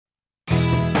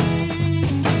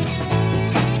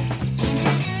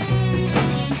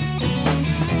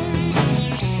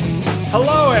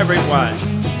everyone.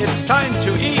 It's time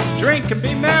to eat, drink, and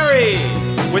be merry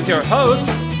with your hosts,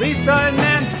 Lisa and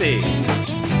Nancy.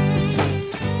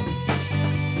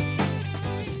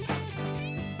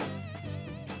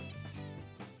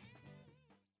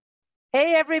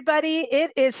 Hey, everybody. It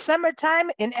is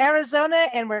summertime in Arizona,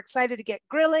 and we're excited to get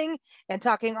grilling and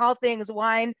talking all things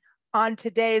wine on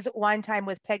today's Wine Time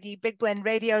with Peggy Big Blend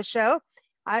radio show.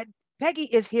 Peggy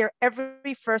is here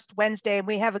every first Wednesday, and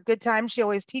we have a good time. She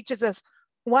always teaches us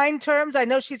wine terms. I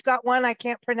know she's got one I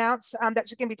can't pronounce that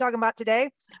she's going to be talking about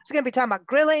today. She's going to be talking about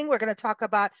grilling. We're going to talk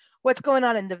about what's going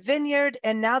on in the vineyard.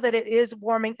 And now that it is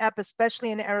warming up,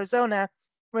 especially in Arizona,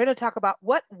 we're going to talk about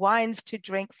what wines to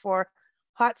drink for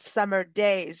hot summer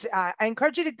days. I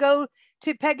encourage you to go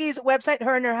to Peggy's website.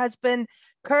 Her and her husband,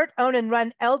 Kurt, own and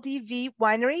run LDV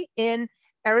Winery in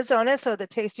Arizona. So the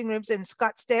tasting room's in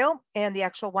Scottsdale, and the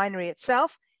actual winery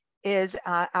itself is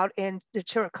out in the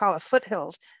Chiricahua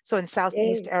foothills, so in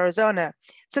southeast Arizona.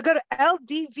 So go to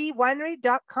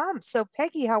ldvwinery.com. So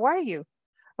Peggy, how are you?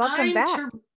 Welcome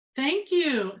back. Thank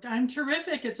you. I'm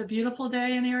terrific. It's a beautiful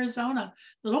day in Arizona.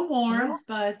 A little warm,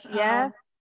 but yeah,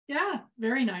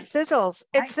 very nice. Sizzles.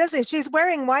 It sizzles. She's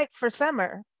wearing white for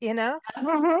summer, you know?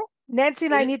 Yes. Nancy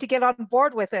and I need to get on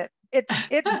board with it. It's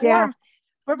warm.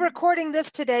 We're recording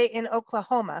this today in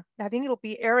Oklahoma. I think it'll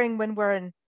be airing when we're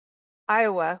in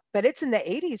Iowa, but it's in the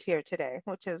 80s here today,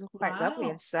 which is quite lovely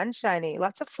and sunshiny.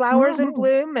 Lots of flowers in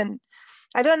bloom. And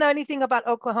I don't know anything about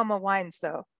Oklahoma wines,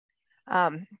 though.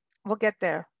 We'll get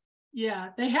there. Yeah,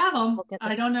 they have them.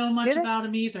 I don't know much about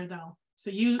them either, though.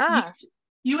 So you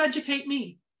educate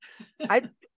me.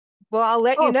 I'll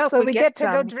let you know. So we get to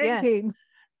go drinking.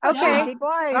 Yeah. Okay.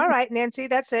 All right, Nancy,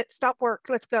 that's it. Stop work.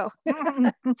 Let's go.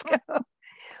 Let's go.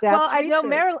 Well, I know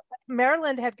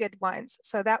Maryland had good wines,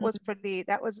 so that was pretty.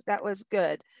 That was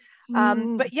good.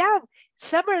 But yeah,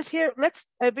 summer's here. Let's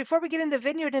before we get into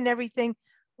vineyard and everything,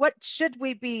 what should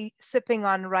we be sipping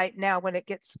on right now when it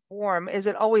gets warm? Is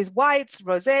it always whites,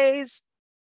 rosés?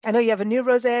 I know you have a new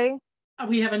rosé.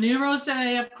 We have a new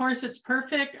rosé. Of course, it's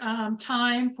perfect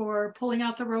time for pulling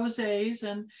out the rosés,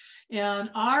 and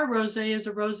our rosé is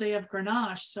a rosé of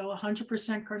Grenache, so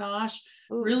 100% Grenache.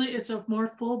 Ooh. Really, it's a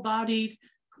more full-bodied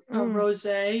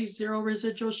rosé, zero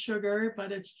residual sugar, but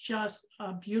it's just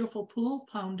a beautiful pool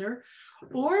pounder.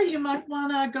 Or you might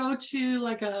want to go to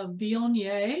like a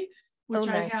Viognier, which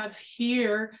I have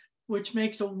here, which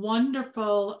makes a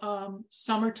wonderful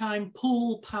summertime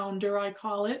pool pounder, I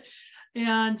call it.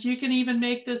 And you can even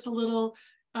make this a little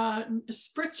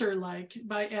spritzer, like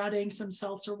by adding some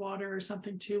seltzer water or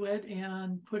something to it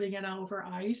and putting it over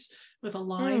ice with a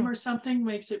lime or something.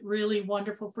 Makes it really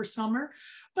wonderful for summer.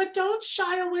 But don't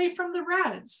shy away from the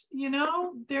reds. You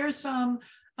know, there's some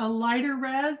lighter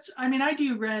reds. I mean, I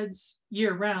do reds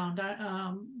year round.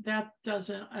 That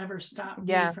doesn't ever stop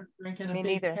me from drinking a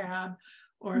big cab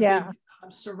or a big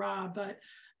Syrah. But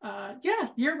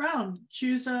year round,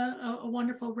 choose a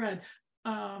wonderful red.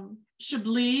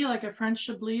 Chablis, like a French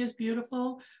Chablis, is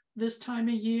beautiful this time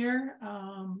of year.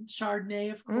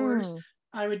 Chardonnay, of course.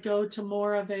 I would go to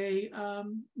more of a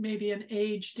maybe an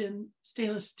aged in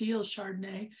stainless steel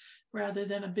Chardonnay rather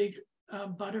than a big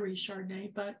buttery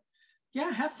Chardonnay. But yeah,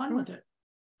 have fun with it.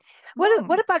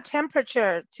 What about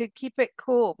temperature to keep it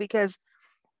cool? Because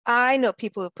I know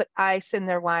people who put ice in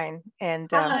their wine, and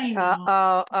Peggy's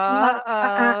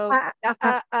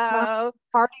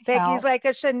like a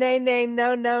Shanae,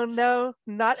 no,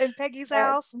 not in Peggy's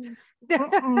house.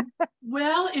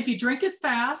 Well, if you drink it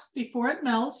fast before it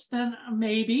melts, then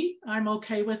maybe I'm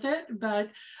okay with it, but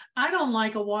I don't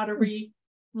like a watery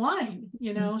wine,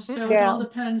 you know, so it all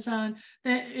depends on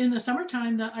in the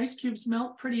summertime. The ice cubes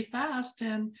melt pretty fast,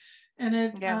 and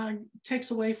it takes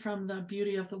away from the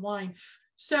beauty of the wine.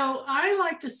 So I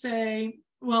like to say,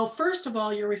 well, first of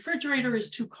all, your refrigerator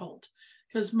is too cold,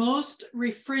 because most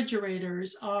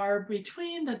refrigerators are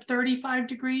between the 35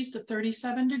 degrees to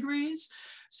 37 degrees.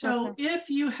 So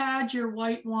if you had your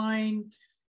white wine,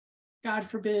 God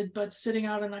forbid, but sitting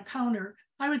out on a counter,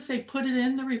 I would say put it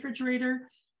in the refrigerator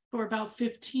for about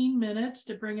 15 minutes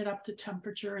to bring it up to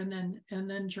temperature, and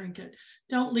then drink it.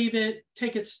 Don't leave it,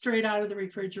 take it straight out of the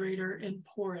refrigerator and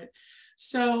pour it.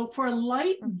 So for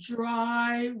light,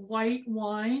 dry white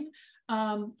wine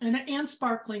and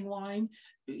sparkling wine,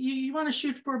 you want to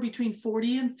shoot for between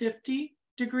 40 and 50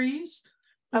 degrees.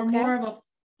 Or more of a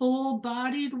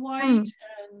full-bodied white and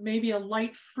maybe a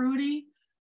light fruity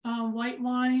white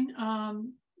wine,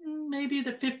 maybe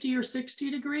the 50 or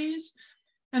 60 degrees.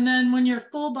 And then when you're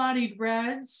full-bodied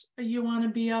reds, you want to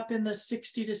be up in the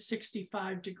 60 to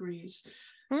 65 degrees.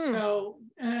 So,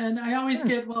 and I always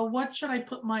get, well, what should I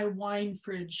put my wine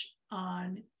fridge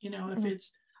on? You know, if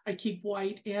it's I keep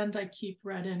white and I keep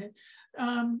red in it.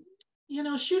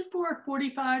 Shoot for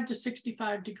 45 to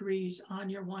 65 degrees on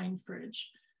your wine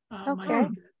fridge. Okay.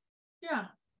 Yeah.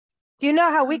 Do you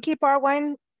know how we keep our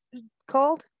wine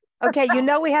cold? Okay,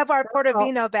 we have our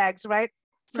Portofino bags, right?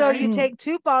 So Right. you take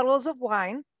 2 bottles of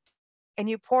wine and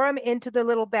you pour them into the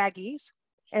little baggies.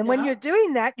 And when you're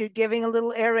doing that, you're giving a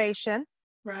little aeration.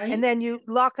 Right. And then you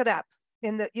lock it up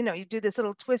in the, you do this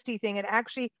little twisty thing. And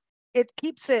actually it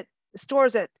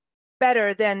stores it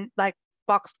better than like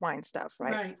boxed wine stuff,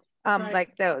 right? Right.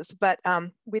 Like those, but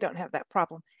we don't have that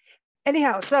problem.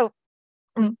 Anyhow, so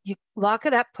you lock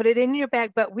it up, put it in your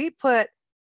bag, but we put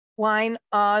wine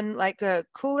on like a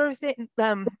cooler thing,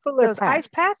 those ice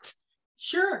packs.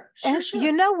 Sure. And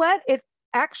you know what? It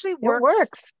actually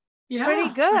works. Yeah, pretty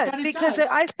good because the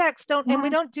does. ice packs don't, and we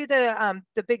don't do the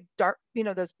big dark,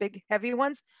 those big heavy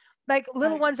ones, like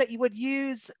little ones that you would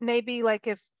use maybe like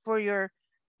if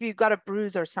you got a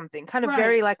bruise or something, kind of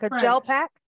very like a gel pack.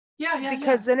 Yeah.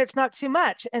 Because then it's not too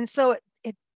much. And so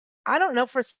it I don't know,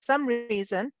 for some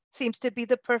reason seems to be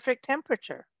the perfect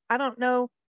temperature. I don't know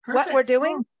what we're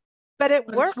doing, but it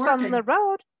works on the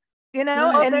road,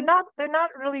 Well, and they're not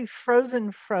really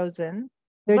frozen.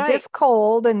 They're just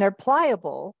cold and they're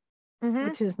pliable,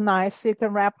 which is nice. So you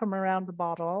can wrap them around the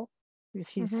bottle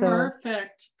if you so.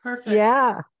 Perfect.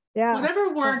 Yeah.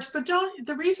 Whatever works, but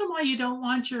the reason why you don't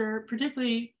want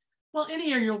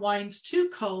any of your wines too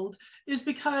cold is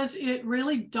because it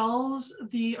really dulls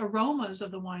the aromas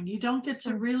of the wine. You don't get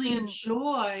to really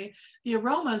enjoy the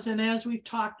aromas. And as we've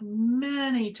talked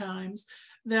many times,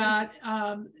 that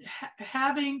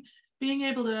being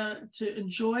able to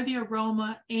enjoy the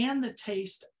aroma and the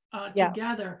taste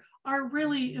together are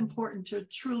really important to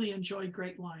truly enjoy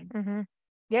great wine.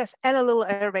 Yes, and a little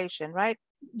aeration, right?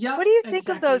 Yeah. What do you think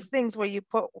of those things where you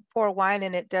pour wine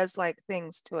and it does like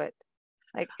things to it,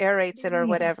 like aerates it or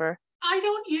whatever? I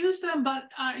don't use them, but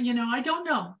I don't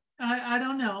know. I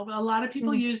don't know. A lot of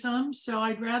people use them, so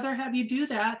I'd rather have you do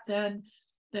that than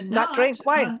not drink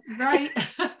wine. Right.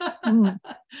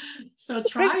 So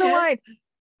try drink the wine.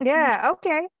 Yeah.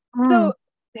 Okay. So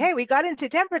hey, we got into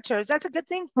temperatures. That's a good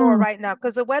thing for right now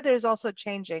because the weather is also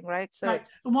changing, right? So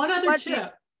one other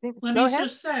tip. Let me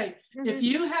just say, if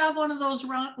you have one of those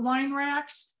wine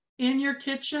racks in your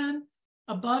kitchen,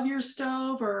 above your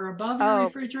stove or above your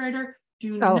refrigerator,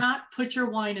 do not put your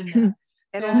wine in there.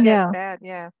 It'll get bad.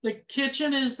 Yeah. The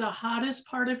kitchen is the hottest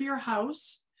part of your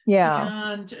house.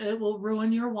 Yeah. And it will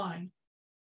ruin your wine.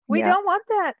 We don't want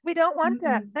that. We don't want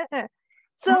that.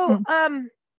 So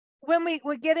when we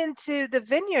get into the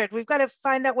vineyard, we've got to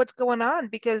find out what's going on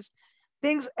because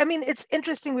it's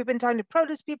interesting. We've been talking to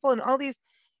produce people and all these,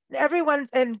 everyone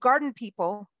and garden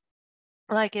people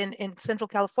like in Central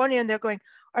California, and they're going,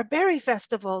 our berry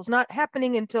festival's not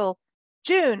happening until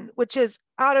June, which is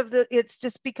it's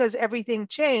just because everything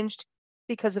changed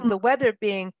because of the weather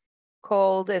being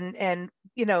cold and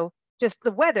just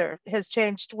the weather has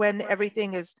changed when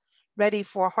everything is ready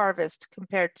for harvest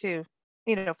compared to,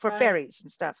 for berries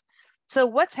and stuff. So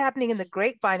what's happening in the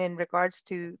grapevine in regards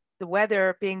to the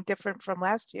weather being different from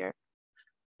last year?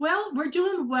 Well, we're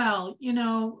doing well. In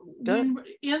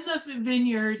the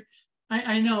vineyard,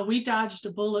 I know we dodged a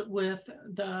bullet with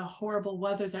the horrible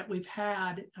weather that we've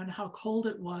had and how cold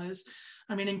it was.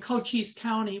 I mean, in Cochise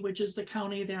County, which is the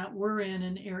county that we're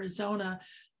in Arizona,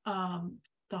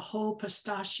 the whole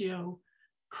pistachio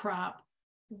crop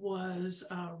was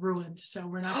ruined. So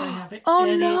we're not going to have it.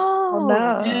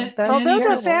 Those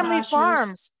are family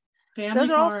farms. Those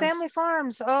are all family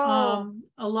farms. A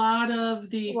lot of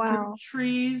the fruit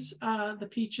trees, the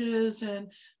peaches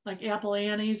and like apple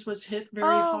annies was hit very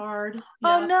hard.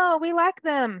 Oh no, we like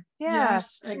them. Yeah.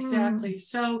 Yes, exactly.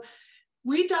 So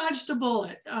we dodged a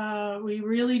bullet. We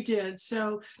really did.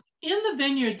 So in the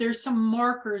vineyard, there's some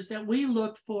markers that we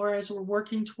look for as we're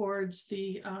working towards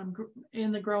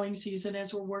in the growing season,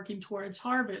 as we're working towards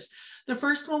harvest. The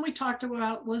first one we talked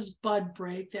about was bud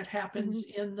break that happens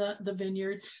in the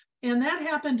vineyard. And that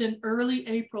happened in early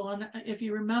April. And if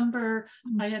you remember,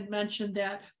 I had mentioned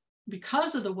that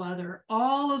because of the weather,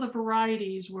 all of the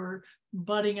varieties were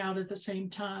budding out at the same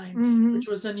time, which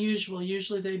was unusual.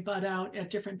 Usually they bud out at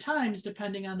different times,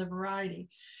 depending on the variety.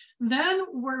 Then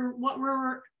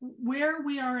where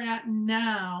we are at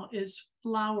now is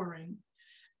flowering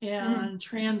and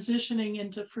transitioning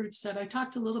into fruit set. I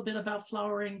talked a little bit about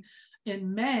flowering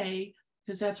in May,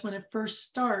 because that's when it first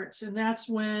starts. And that's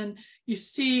when you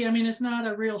see, it's not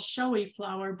a real showy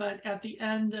flower, but at the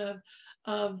end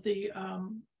of the,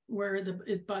 where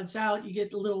it buds out, you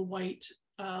get the little white,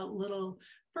 little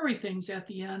furry things at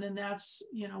the end. And that's,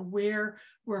 where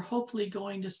we're hopefully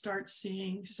going to start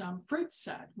seeing some fruit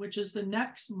set, which is the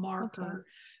next marker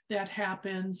that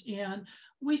happens. And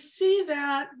we see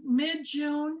that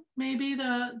mid-June, maybe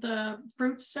the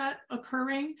fruit set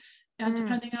occurring, and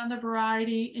depending on the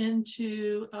variety,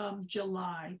 into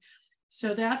July.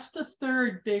 So that's the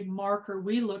third big marker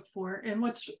we look for. And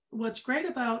what's great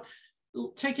about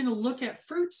taking a look at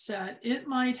fruit set, it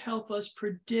might help us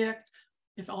predict,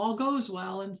 if all goes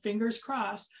well and fingers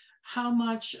crossed, how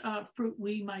much fruit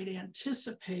we might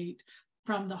anticipate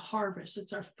from the harvest.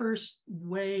 It's our first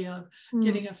way of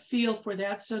getting a feel for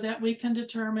that, so that we can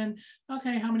determine,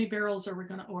 okay, how many barrels are we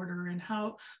going to order, and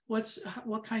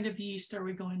what kind of yeast are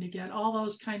we going to get. All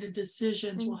those kind of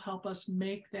decisions will help us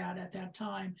make that at that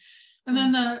time. And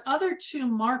then the other two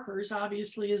markers,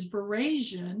 obviously, is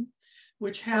veraison,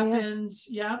 which happens,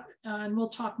 and we'll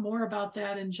talk more about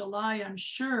that in July, I'm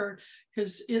sure,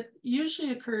 because it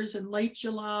usually occurs in late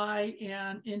July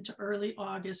and into early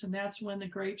August, and that's when the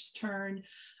grapes turn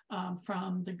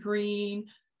from the green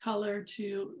color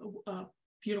to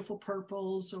beautiful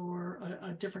purples, or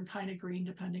a different kind of green,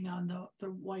 depending on the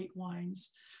white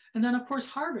wines. And then, of course,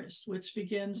 harvest, which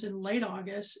begins in late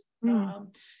August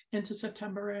into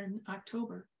September and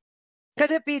October.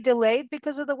 Could it be delayed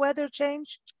because of the weather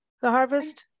change? The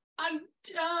harvest? I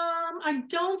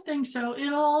don't think so.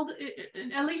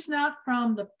 At least not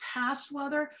from the past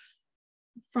weather.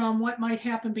 From what might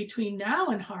happen between now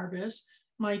and harvest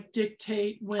might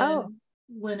dictate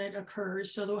when it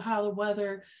occurs. So how the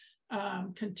weather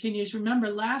continues. Remember,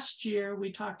 last year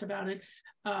we talked about it.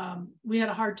 We had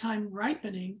a hard time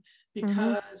ripening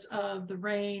because of the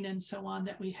rain and so on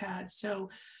that we had. So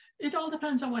it all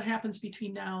depends on what happens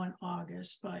between now and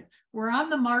August, but we're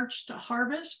on the march to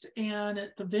harvest, and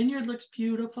the vineyard looks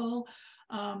beautiful.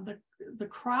 The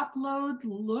crop load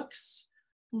looks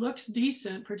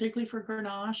decent, particularly for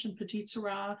Grenache and Petite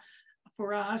Syrah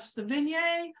for us. The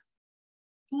Viognier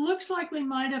looks like we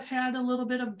might have had a little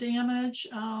bit of damage,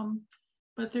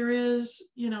 but there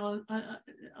is,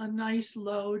 a nice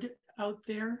load out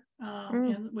there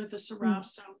and with the Syrah.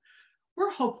 So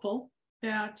we're hopeful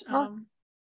that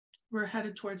we're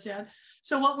headed towards that.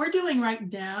 So what we're doing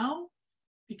right now,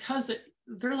 because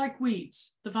they're like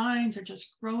weeds, the vines are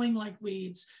just growing like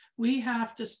weeds, we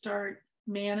have to start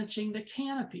managing the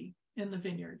canopy in the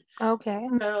vineyard. Okay.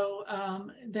 So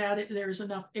that there's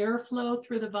enough airflow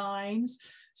through the vines.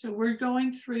 So we're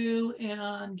going through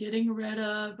and getting rid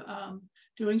of,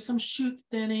 doing some shoot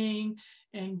thinning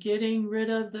and getting rid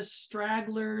of the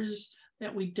stragglers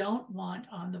that we don't want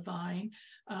on the vine,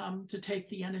 to take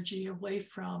the energy away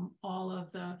from all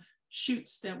of the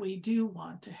shoots that we do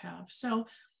want to have. So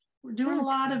we're doing a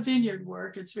lot of vineyard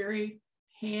work. It's very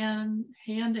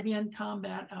hand-to-hand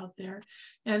combat out there,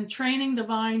 and training the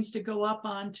vines to go up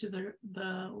onto the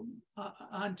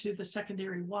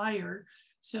secondary wire,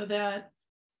 so that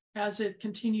as it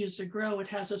continues to grow, it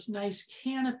has this nice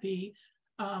canopy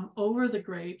over the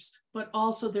grapes, but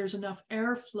also there's enough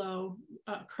airflow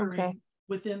occurring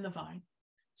within the vine.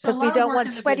 Because we don't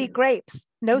want sweaty grapes.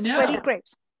 No sweaty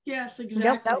grapes. Yes,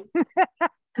 exactly. Nope.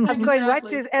 I'm going right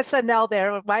to SNL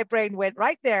there. My brain went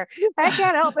right there. I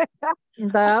can't help it.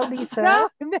 No, Lisa. No.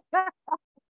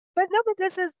 But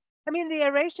this is, the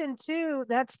aeration too,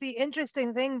 that's the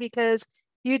interesting thing, because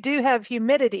you do have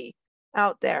humidity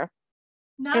out there.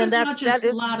 Not as much as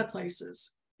a lot of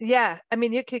places. Yeah.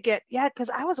 You could get, because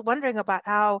I was wondering about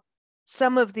how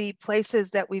some of the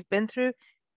places that we've been through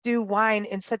do wine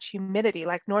in such humidity,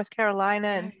 like North Carolina,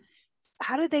 and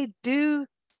how do they do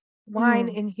wine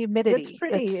in humidity?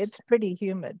 It's pretty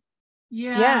humid.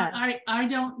 Yeah. I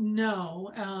don't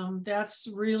know. That's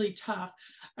really tough.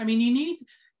 You need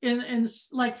in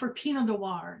like for Pinot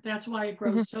Noir, that's why it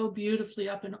grows so beautifully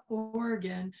up in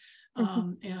Oregon,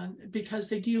 and because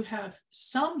they do have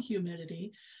some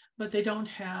humidity, but they don't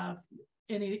have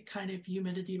any kind of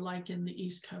humidity like in the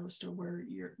East Coast, or where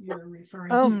you're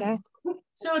referring to.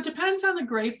 So it depends on the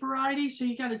grape variety. So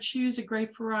you got to choose a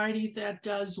grape variety that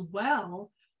does well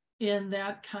in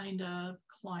that kind of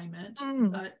climate.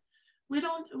 But we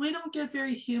don't get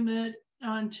very humid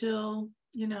until,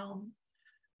 we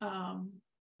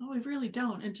really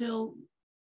don't until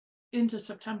into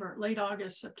September, late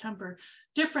August, September.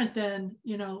 Different than,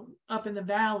 up in the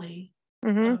valley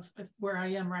of where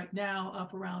I am right now,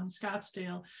 up around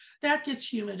Scottsdale. That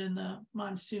gets humid in the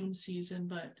monsoon season,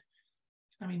 but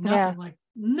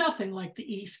nothing like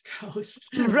the East Coast.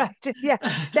 Right. Yeah.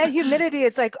 That humidity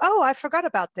is like, oh, I forgot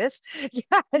about this.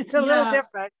 Yeah, it's a little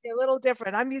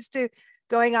different. I'm used to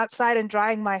going outside and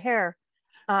drying my hair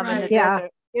in the desert.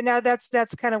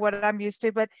 That's kind of what I'm used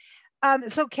to. But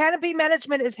So canopy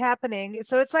management is happening.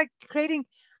 So it's like creating,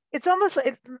 it's almost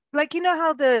like, you know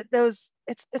how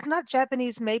it's not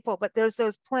Japanese maple, but there's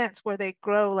those plants where they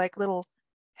grow like little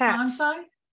hats. Bonsai?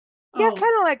 Yeah, Oh.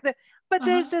 kind of like that. But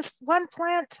there's this one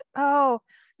plant,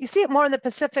 you see it more in the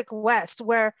Pacific West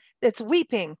where it's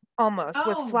weeping almost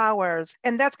with flowers.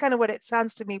 And that's kind of what it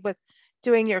sounds to me with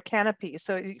doing your canopy.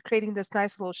 So you're creating this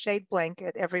nice little shade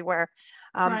blanket everywhere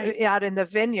out in the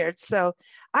vineyard. So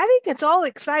I think it's all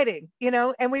exciting,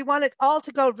 and we want it all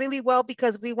to go really well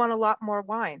because we want a lot more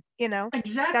wine,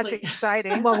 Exactly. That's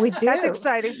exciting. Well, we do. That's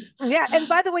exciting. Yeah. And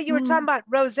by the way, you were talking about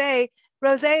rosé.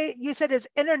 Rosé, you said is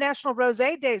International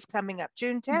Rosé Days coming up,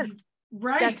 June 10th.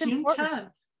 Right, That's June important.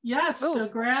 10th. Yes, so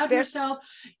grab yourself,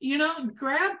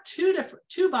 grab two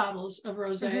bottles of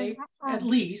rosé at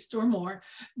least or more,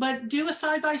 but do a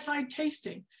side-by-side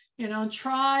tasting.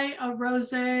 Try a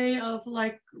rosé of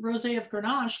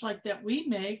Grenache like that we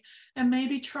make, and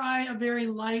maybe try a very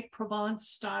light Provence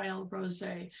style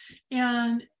rosé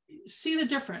and see the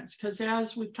difference. Because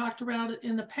as we've talked about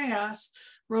in the past,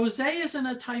 rosé isn't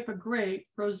a type of grape.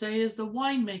 Rosé is the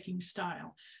winemaking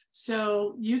style.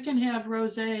 So you can have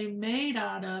rosé made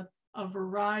out of a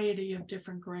variety of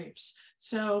different grapes.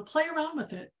 So play around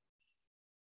with it.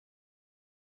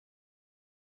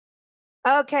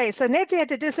 Okay, so Nancy had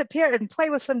to disappear and play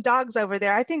with some dogs over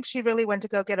there. I think she really went to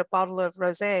go get a bottle of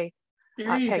rosé.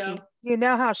 There you Peggy, go. you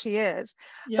know how she is.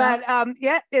 Yeah. But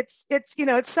it's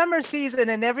summer season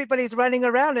and everybody's running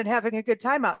around and having a good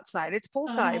time outside. It's pool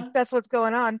time. That's what's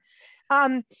going on.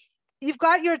 You've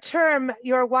got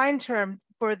your wine term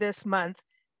for this month,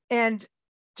 and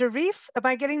Durif. Am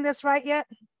I getting this right yet?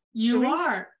 You Durif?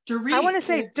 are. Durif. I want to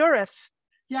say Durif,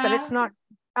 but it's not.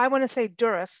 I want to say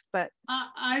Durif, but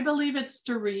I believe it's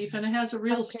Durif, and it has a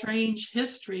real strange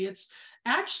history. It's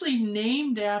actually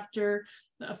named after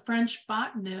a French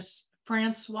botanist,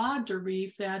 Francois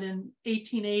Durif, that in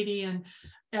 1880 and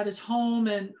at his home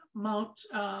in Mont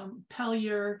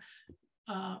Pelier,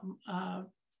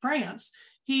 France,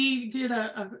 he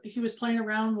was playing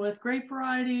around with grape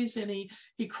varieties, and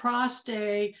he crossed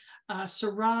a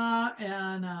Syrah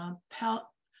and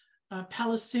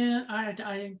Peloursin.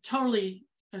 I totally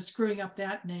screwing up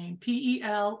that name,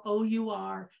 Peloursin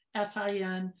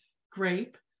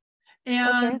grape.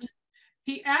 And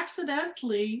he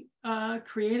accidentally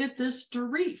created this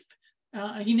Durif.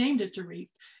 He named it Durif.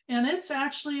 And it's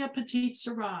actually a Petite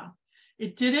Syrah.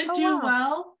 It didn't do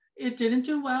well. It didn't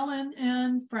do well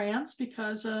in France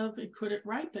because of, it couldn't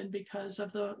ripen because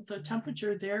of the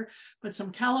temperature there. But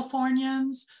some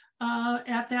Californians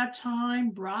at that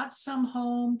time brought some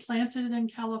home, planted it in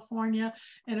California,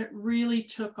 and it really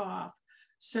took off.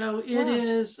 So it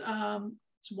is,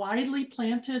 it's widely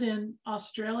planted in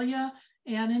Australia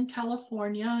and in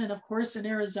California, and of course in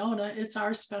Arizona. It's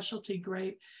our specialty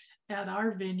grape at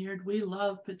our vineyard. We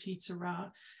love Petite Syrah.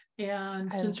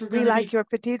 And since we like your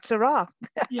Petite Syrah.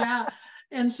 Yeah.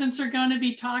 And since we're going to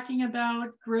be talking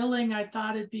about grilling, I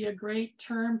thought it'd be a great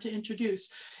term to introduce.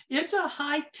 It's a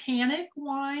high tannic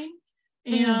wine.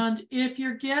 And if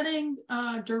you're getting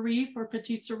Durif or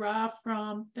Petite Syrah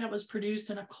that was produced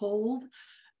in a cold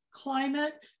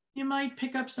climate, you might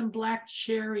pick up some black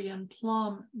cherry and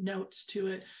plum notes to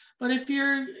it. But if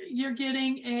you're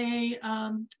getting a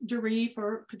Durif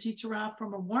or Petite Syrah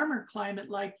from a warmer climate,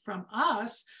 like from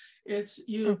us, it's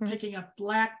you picking up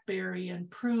blackberry and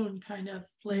prune kind of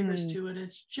flavors to it.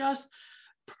 It's just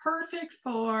perfect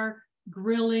for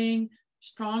grilling,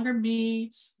 stronger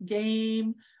meats,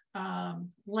 game,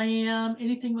 lamb,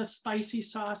 anything with spicy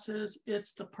sauces.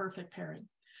 It's the perfect pairing.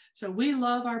 So we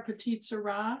love our Petite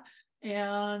Syrah,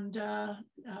 and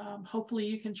hopefully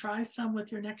you can try some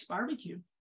with your next barbecue.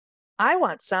 I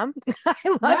want some.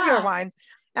 I love your wines.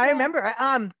 I remember,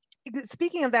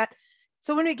 speaking of that,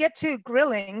 so when we get to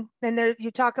grilling, then there you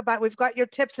talk about, we've got your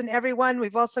tips in everyone.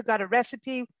 We've also got a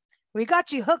recipe. We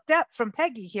got you hooked up from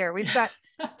Peggy here. We've got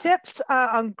tips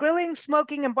on grilling,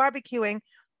 smoking, and barbecuing.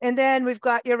 And then we've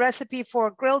got your recipe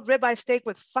for grilled ribeye steak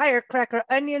with firecracker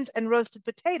onions and roasted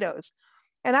potatoes.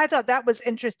 And I thought that was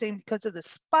interesting because of the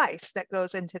spice that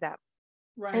goes into that.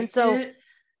 Right. And so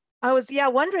I was,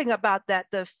 wondering about that,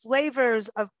 the flavors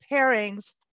of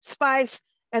pairings, spice,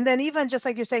 and then even just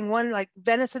like you're saying, one like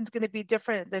venison's going to be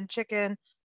different than chicken.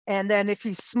 And then if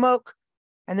you smoke,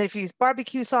 and then if you use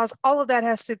barbecue sauce, all of that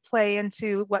has to play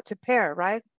into what to pair,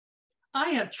 right? I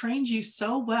have trained you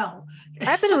so well.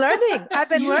 I've been learning.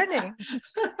 Learning.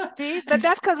 See, but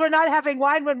that's because we're not having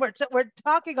wine when we're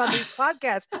talking on these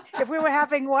podcasts. If we were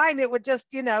having wine, it would just,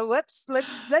 whoops,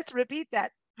 let's repeat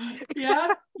that.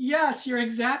 Yeah, yes, you're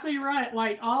exactly right.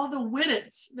 Like all the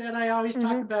wittets that I always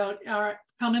talk about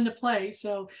come into play.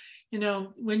 So you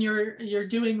know, when you're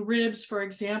doing ribs, for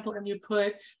example, and you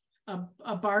put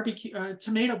a barbecue,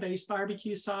 tomato-based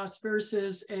barbecue sauce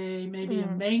versus maybe a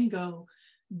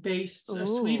mango-based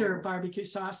sweeter barbecue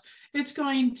sauce, you're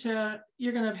going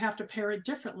to have to pair it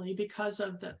differently because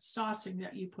of the saucing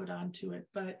that you put onto it.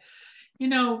 But, you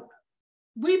know,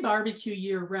 we barbecue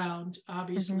year round,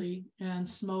 obviously, and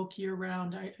smoke year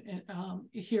round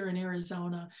here in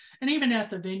Arizona. And even at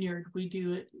the vineyard, we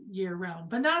do it year round.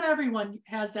 But not everyone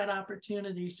has that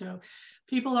opportunity. So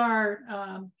people are,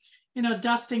 you know,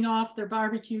 dusting off their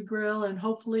barbecue grill and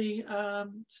hopefully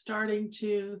starting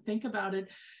to think about it.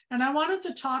 And I wanted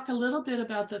to talk a little bit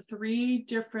about the 3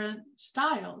 different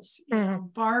styles, you know,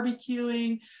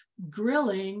 barbecuing,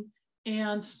 grilling,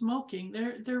 and smoking.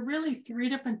 They're really 3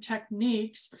 different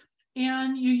techniques,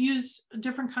 and you use a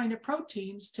different kind of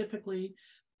proteins typically,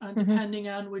 depending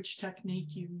on which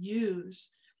technique you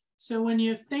use. So when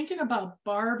you're thinking about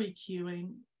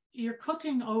barbecuing, you're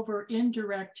cooking over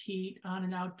indirect heat on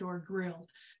an outdoor grill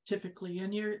typically,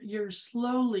 and you're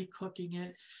slowly cooking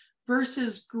it,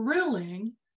 versus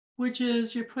grilling, which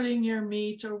is you're putting your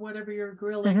meat or whatever you're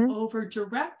grilling over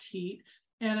direct heat,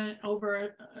 and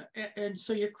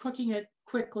so you're cooking it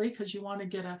quickly because you want to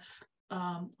get a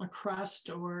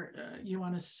crust, or you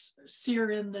want to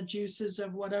sear in the juices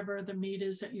of whatever the meat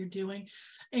is that you're doing,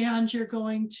 and you're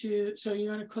going to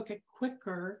cook it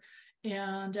quicker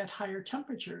and at higher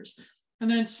temperatures. And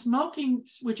then smoking,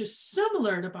 which is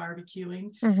similar to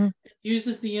barbecuing,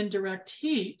 uses the indirect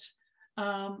heat,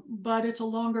 but it's a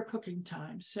longer cooking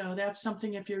time. So that's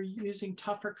something, if you're using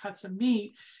tougher cuts of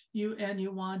meat, you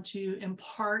want to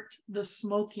impart the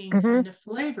smoking kind of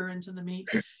flavor into the meat,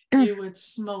 you would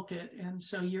smoke it. And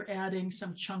so you're adding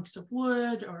some chunks of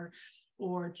wood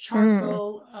or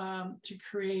charcoal to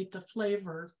create the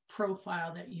flavor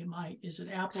profile that you might. Is it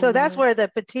apple? So that's where the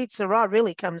Petite Sirah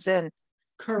really comes in.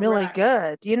 Correct. Really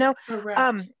good. You know,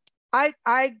 Correct.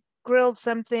 I grilled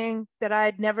something that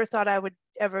I'd never thought I would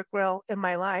ever grill in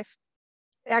my life.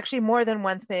 Actually, more than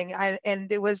one thing.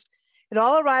 It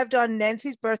all arrived on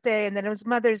Nancy's birthday, and then it was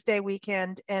Mother's Day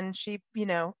weekend, and she, you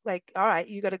know, like, all right,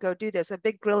 you got to go do this. A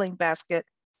big grilling basket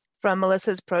from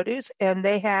Melissa's Produce, and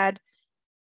they had,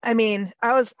 I mean,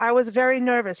 I was very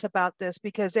nervous about this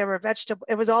because there were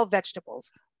it was all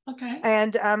vegetables. Okay.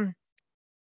 And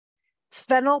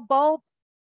fennel bulb,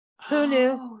 who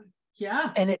knew?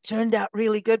 Yeah. And it turned out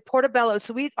really good. Portobello.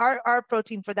 So our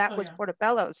protein for that was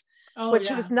portobellos, which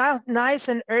was nice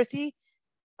and earthy.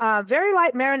 Very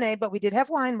light marinade, but we did have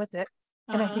wine with it.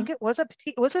 And I think it was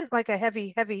it wasn't like a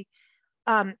heavy.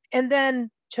 And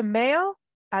then chamayo.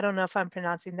 I don't know if I'm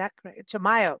pronouncing that correct.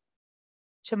 Chamayo.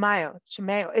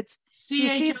 It's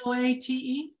CHOATE.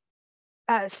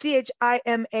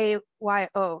 CHIMAYO.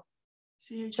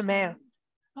 Chamayo.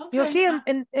 Okay. You'll see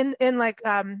them in like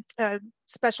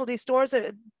specialty stores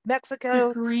in Mexico.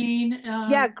 The green.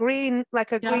 Green,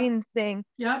 like a green thing.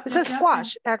 Yeah. It's a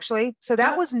squash, actually. So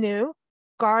that was new.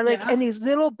 Garlic and these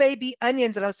little baby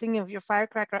onions. And I was thinking of your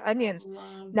firecracker onions.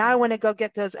 Now I want to go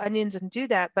get those onions and do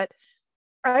that. But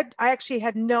I actually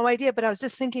had no idea. But I was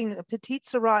just thinking Petite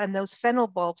Sirah and those fennel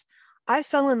bulbs. I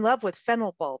fell in love with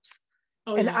fennel bulbs.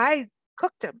 I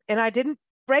cooked them. And I didn't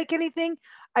break anything.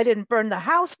 I didn't burn the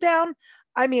house down.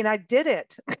 I mean, I did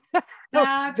it. I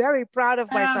was very proud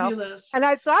of myself. And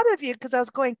I thought of you because I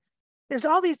was going, there's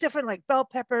all these different like bell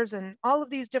peppers and all of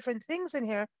these different things in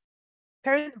here.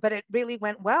 But it really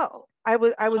went well. I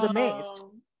was amazed.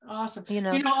 Awesome. You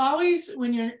know, always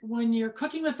when you're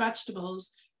cooking with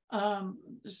vegetables,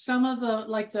 some of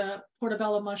the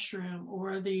portobello mushroom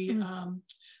or the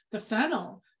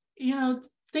fennel, you know,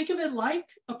 think of it like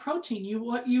a protein.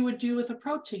 What you would do with a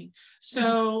protein.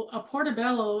 So a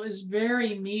portobello is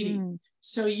very meaty.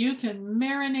 So you can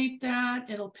marinate that.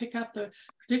 It'll pick up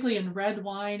particularly in red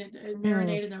wine,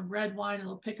 marinated in red wine,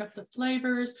 it'll pick up the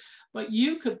flavors. But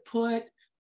you could put,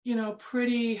 you know,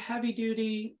 pretty heavy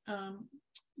duty,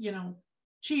 you know,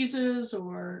 cheeses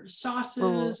or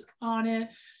sauces on it.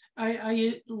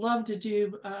 I love to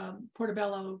do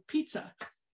portobello pizza.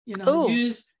 You know,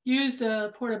 use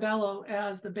the portobello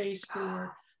as the base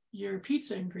for your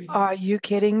pizza ingredients. Are you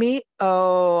kidding me?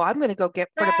 Oh, I'm going to go get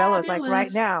portobellos like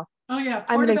right now. Oh yeah,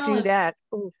 I'm going to do that.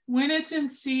 When it's in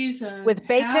season with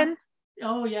bacon.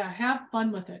 Have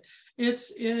fun with it.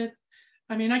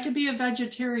 I mean, I could be a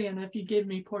vegetarian if you give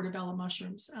me portobello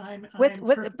mushrooms.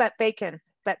 But bacon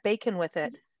with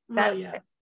it.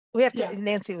 We have to.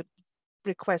 Nancy would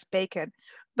request bacon,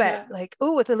 but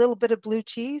with a little bit of blue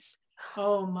cheese.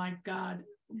 Oh my God,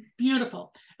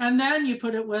 beautiful! And then you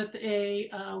put it with a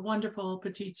wonderful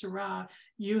Petite Sirah.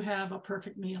 You have a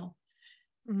perfect meal.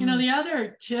 You know, the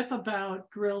other tip about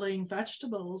grilling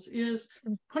vegetables is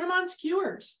put them on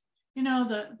skewers. You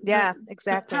know,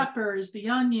 exactly. The peppers, the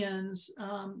onions.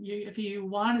 If you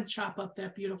want to chop up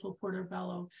that beautiful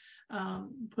portobello,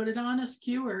 put it on a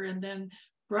skewer and then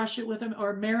brush it with them,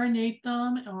 or marinate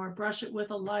them, or brush it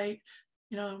with a light,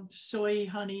 you know, soy,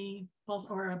 honey,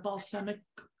 or a balsamic.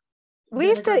 We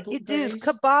used to do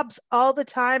kebabs all the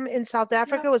time in South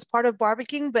Africa. It was part of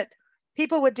barbecuing, but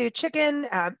people would do chicken,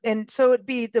 and so it'd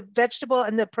be the vegetable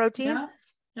and the protein.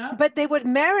 But they would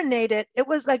marinate it. It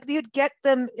was like you'd get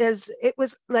them it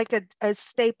was like a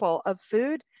staple of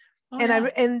food.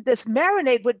 And this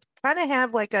marinade would kind of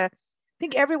have like I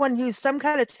think everyone used some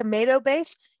kind of tomato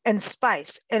base and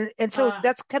spice. And so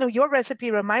that's kind of your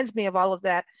recipe reminds me of all of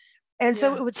that. And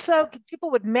so it would people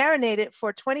would marinate it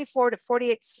for 24 to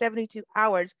 48 to 72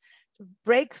 hours.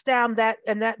 Breaks down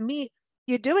that meat.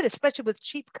 You do it especially with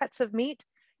cheap cuts of meat.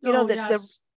 You know,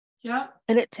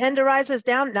 and it tenderizes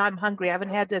down. Now I'm hungry. I haven't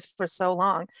had this for so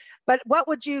long. But what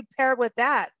would you pair with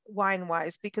that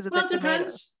wine-wise because of the tomato?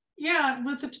 Depends. Yeah,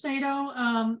 with the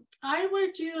tomato, I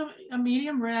would do a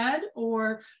medium red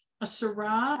or a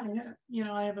Syrah. You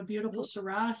know, I have a beautiful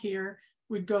Syrah here.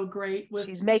 Would go great with.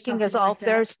 She's making us all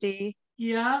thirsty.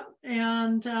 Yeah,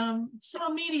 and so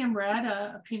a medium red,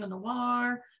 a Pinot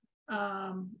Noir,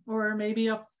 or maybe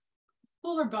a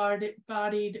fuller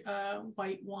bodied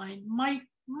white wine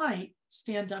might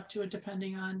stand up to it,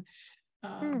 depending on.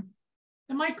 It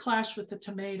might clash with the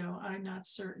tomato. I'm not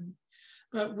certain,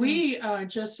 but we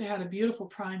just had a beautiful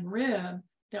prime rib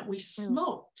that we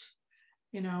smoked.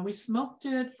 You know, we smoked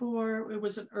it it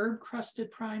was an herb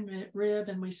crusted prime rib,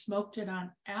 and we smoked it on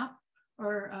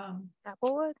applewood,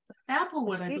 mesquite?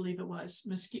 I believe it was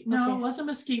mesquite. No, it wasn't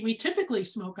mesquite. We typically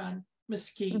smoke on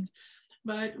mesquite,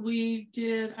 but we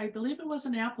did, I believe it was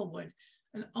an applewood,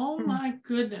 and oh my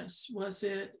goodness, was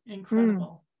it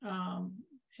incredible.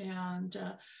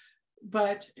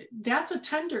 But that's a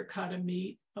tender cut of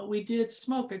meat, but we did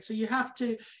smoke it. So you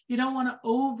don't want to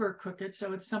overcook it.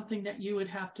 So it's something that you would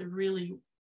have to really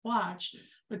watch.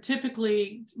 But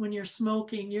typically when you're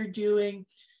smoking, you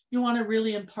want to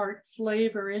really impart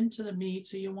flavor into the meat.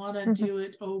 So you want to do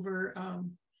it over,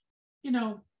 you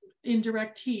know,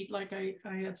 indirect heat, like I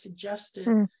had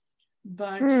suggested.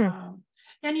 But,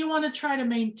 and you want to try to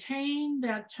maintain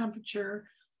that temperature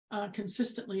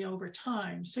consistently over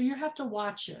time. So you have to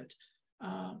watch it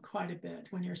quite a bit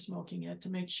when you're smoking it to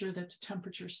make sure that the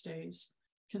temperature stays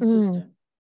consistent.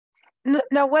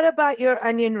 Now, what about your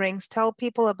onion rings? Tell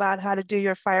people about how to do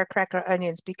your firecracker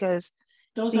onions, because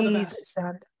those are the best.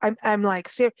 I'm like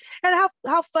serious. And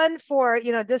how fun for,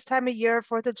 you know, this time of year,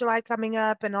 4th of July coming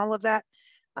up and all of that.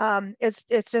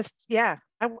 It's just,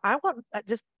 I want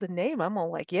just the name. I'm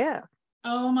all like,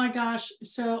 oh my gosh.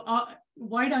 So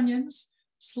white onions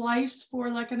sliced for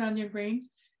like an onion ring,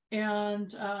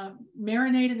 and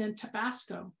marinated in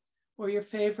Tabasco or your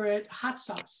favorite hot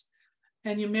sauce.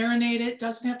 And you marinate it.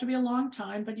 Doesn't have to be a long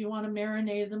time, but you want to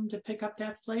marinate them to pick up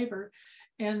that flavor.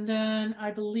 And then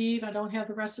I believe, I don't have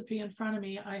the recipe in front of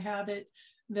me, I have it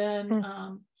then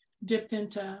dipped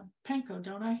into panko,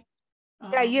 don't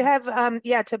I? You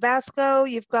have Tabasco.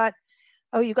 You've got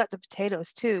you got the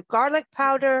potatoes too. Garlic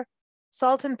powder,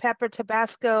 salt and pepper,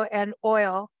 Tabasco, and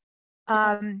oil.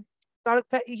 Garlic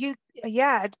pepper.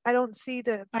 I don't see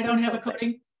the. I don't have a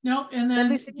coating. No, and then let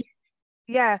me see.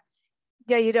 Yeah,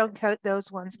 you don't coat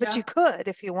those ones, but you could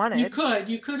if you wanted. You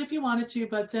could if you wanted to,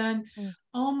 but then,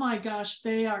 oh my gosh,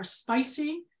 they are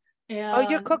spicy. And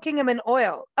you're cooking them in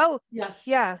oil. Oh, yes.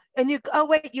 Yeah, and you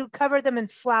cover them in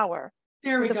flour.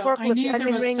 There we go. I knew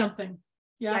there was something.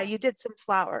 Yeah, you did some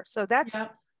flour. So that's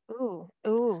ooh.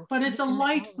 But it's a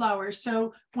light flour.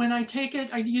 So when I take it,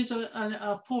 I use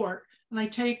a fork, and I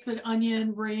take the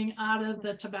onion ring out of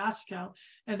the Tabasco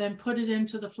and then put it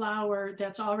into the flour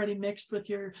that's already mixed with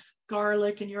your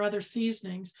garlic and your other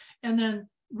seasonings, and then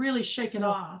really shake it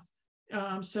off.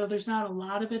 So there's not a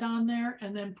lot of it on there,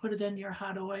 and then put it in your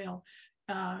hot oil.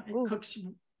 It cooks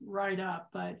right up,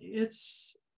 but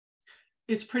it's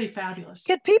pretty fabulous.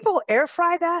 Can people air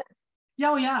fry that?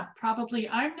 Oh yeah, probably.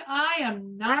 I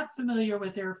am not familiar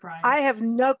with air frying. I have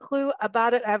no clue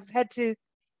about it. I've had to,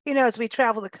 you know, as we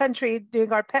travel the country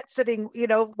doing our pet sitting, you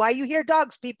know, why you hear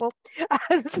dogs, people.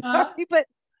 Sorry, but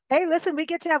hey, listen, we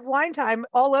get to have wine time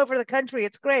all over the country.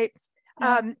 It's great.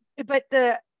 But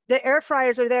the air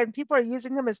fryers are there, and people are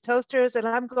using them as toasters, and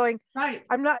I'm going,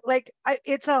 I'm not like,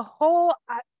 it's a whole,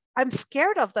 I'm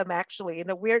scared of them actually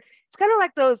in a weird, it's kind of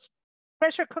like those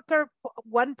pressure cooker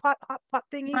one pot hot pot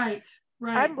thingies.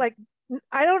 Right. I'm like,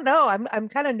 I don't know. I'm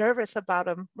kind of nervous about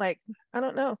them. Like, I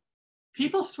don't know.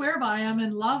 people swear by them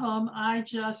and love them. I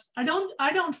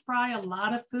don't fry a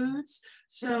lot of foods,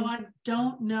 so I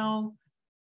don't know.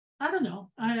 I don't know.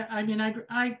 I mean,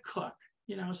 I cook,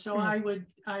 so I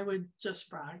would just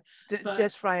fry.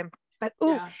 Just fry them. But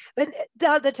but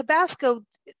the Tabasco,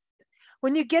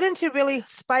 when you get into really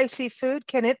spicy food,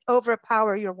 can it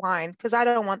overpower your wine? Because I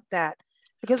don't want that.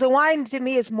 Because the wine to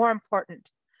me is more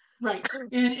important. Right.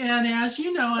 And as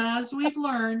you know, as we've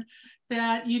learned,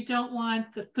 that you don't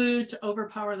want the food to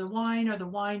overpower the wine or the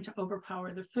wine to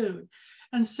overpower the food.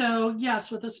 And so,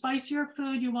 yes, with a spicier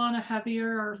food, you want a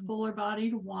heavier or fuller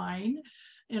bodied wine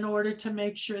in order to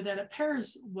make sure that it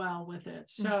pairs well with it.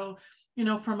 So,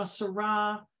 from a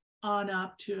Syrah on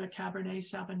up to a Cabernet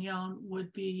Sauvignon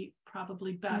would be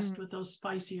probably best with those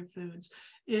spicier foods.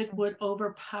 It would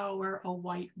overpower a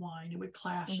white wine. It would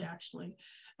clash actually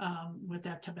with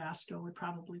that Tabasco, would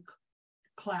probably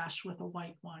clash with a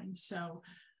white wine. So,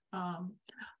 however,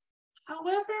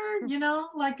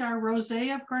 like our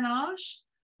Rosé of Grenache,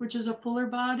 which is a fuller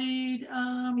bodied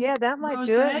that might rosé,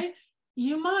 do it.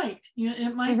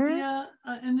 It might be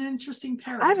an interesting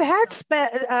pairing. I've had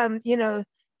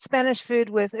Spanish food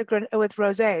with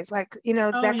rosés, like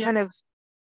kind of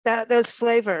those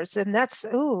flavors, and that's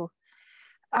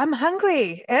I'm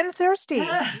hungry and thirsty.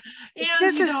 And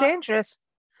this is dangerous.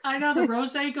 I know the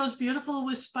rosé goes beautiful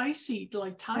with spicy,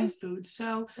 like Thai food.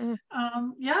 So,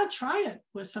 try it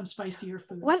with some spicier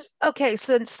foods. Okay,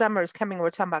 since summer's coming,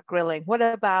 we're talking about grilling. What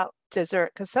about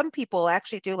dessert? Because some people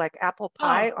actually do like apple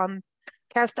pie on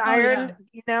cast iron,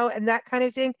 and that kind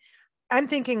of thing. I'm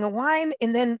thinking a wine,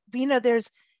 and then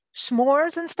there's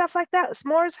s'mores and stuff like that.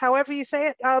 S'mores, however you say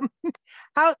it.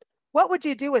 What would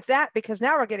you do with that? Because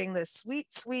now we're getting the sweet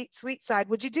side.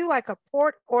 Would you do like a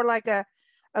port or like a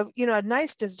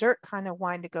nice dessert kind of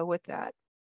wine to go with that?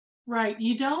 Right.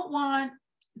 You don't want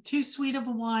too sweet of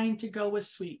a wine to go with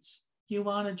sweets. You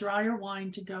want a drier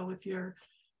wine to go with your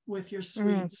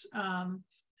sweets.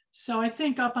 So I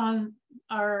think up on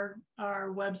our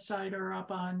website or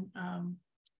up on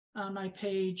my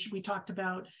page, we talked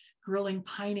about grilling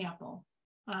pineapple.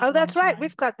 That's right.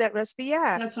 We've got that recipe.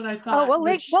 Yeah, that's what I thought. We'll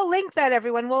link that,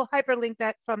 everyone. We'll hyperlink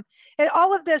that from, and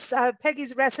all of this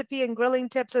Peggy's recipe and grilling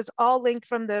tips is all linked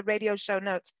from the radio show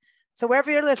notes. So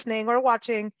wherever you're listening or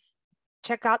watching,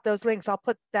 check out those links. I'll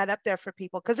put that up there for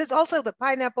people because it's also the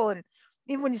pineapple, and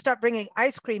even when you start bringing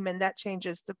ice cream in, that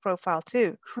changes the profile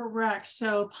too. Correct.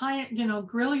 So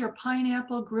grill your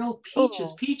pineapple, grill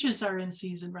peaches. Peaches are in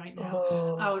season right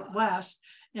now out west,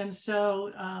 and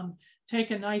so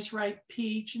take a nice ripe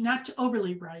peach, not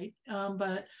overly ripe,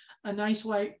 but a nice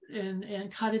white,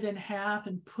 and cut it in half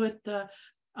and put it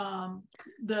on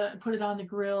the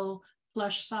grill,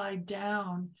 flesh side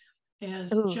down,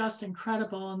 is just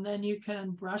incredible. And then you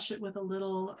can brush it with a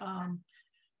little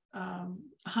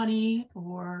honey,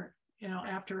 or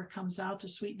after it comes out, to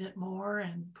sweeten it more,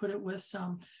 and put it with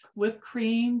some whipped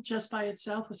cream just by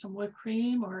itself, with some whipped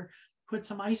cream, or put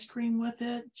some ice cream with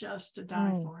it, just to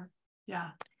die for. Yeah.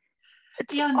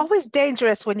 It's always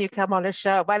dangerous when you come on a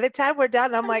show. By the time we're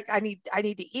done, I'm like, I need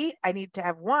to eat. I need to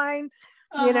have wine.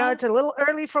 It's a little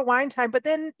early for wine time, but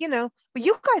then, but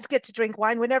you guys get to drink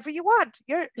wine whenever you want.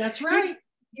 That's right.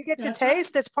 You get to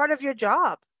taste. It's part of your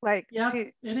job. It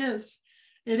is.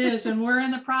 It is. And we're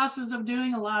in the process of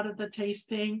doing a lot of the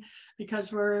tasting,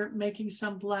 because we're making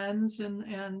some blends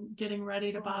and getting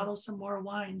ready to bottle some more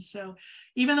wine. So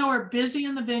even though we're busy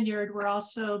in the vineyard, we're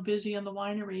also busy in the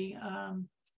winery,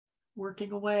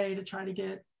 working away to try to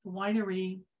get the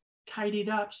winery tidied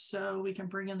up so we can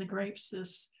bring in the grapes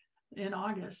in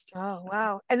August.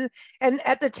 Wow. And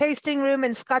at the tasting room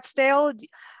in Scottsdale,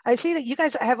 I see that you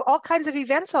guys have all kinds of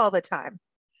events all the time.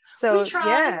 So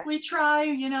we try,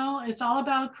 it's all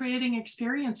about creating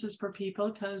experiences for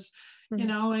people, because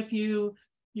if you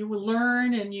will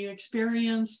learn and you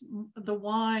experience the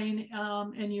wine,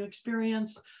 and you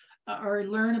experience or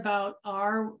learn about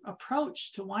our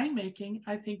approach to winemaking,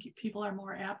 I think people are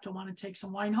more apt to want to take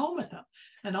some wine home with them.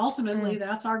 And ultimately,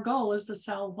 that's our goal, is to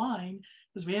sell wine,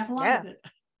 because we have a lot of it.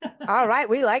 All right.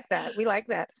 We like that.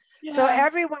 Yeah. So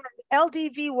everyone,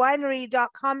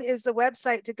 ldvwinery.com is the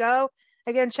website to go.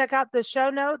 Again, check out the show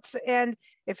notes. And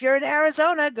if you're in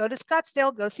Arizona, go to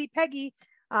Scottsdale, go see Peggy.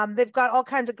 They've got all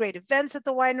kinds of great events at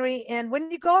the winery. And when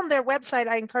you go on their website,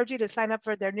 I encourage you to sign up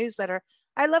for their newsletter.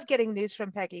 I love getting news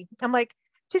from Peggy. I'm like,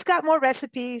 she's got more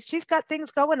recipes. She's got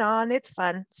things going on. It's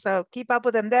fun. So keep up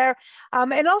with them there.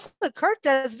 And also Kurt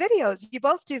does videos. You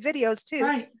both do videos too.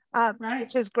 Right.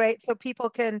 Which is great. So people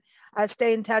can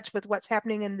stay in touch with what's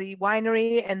happening in the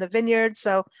winery and the vineyard.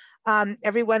 So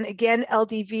everyone, again,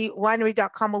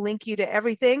 ldvwinery.com will link you to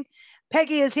everything.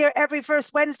 Peggy is here every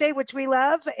first Wednesday, which we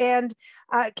love. And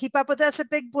keep up with us at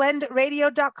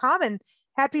bigblendradio.com. And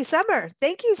happy summer.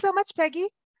 Thank you so much, Peggy.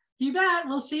 You bet.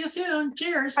 We'll see you soon.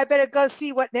 Cheers. I better go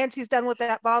see what Nancy's done with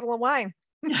that bottle of wine.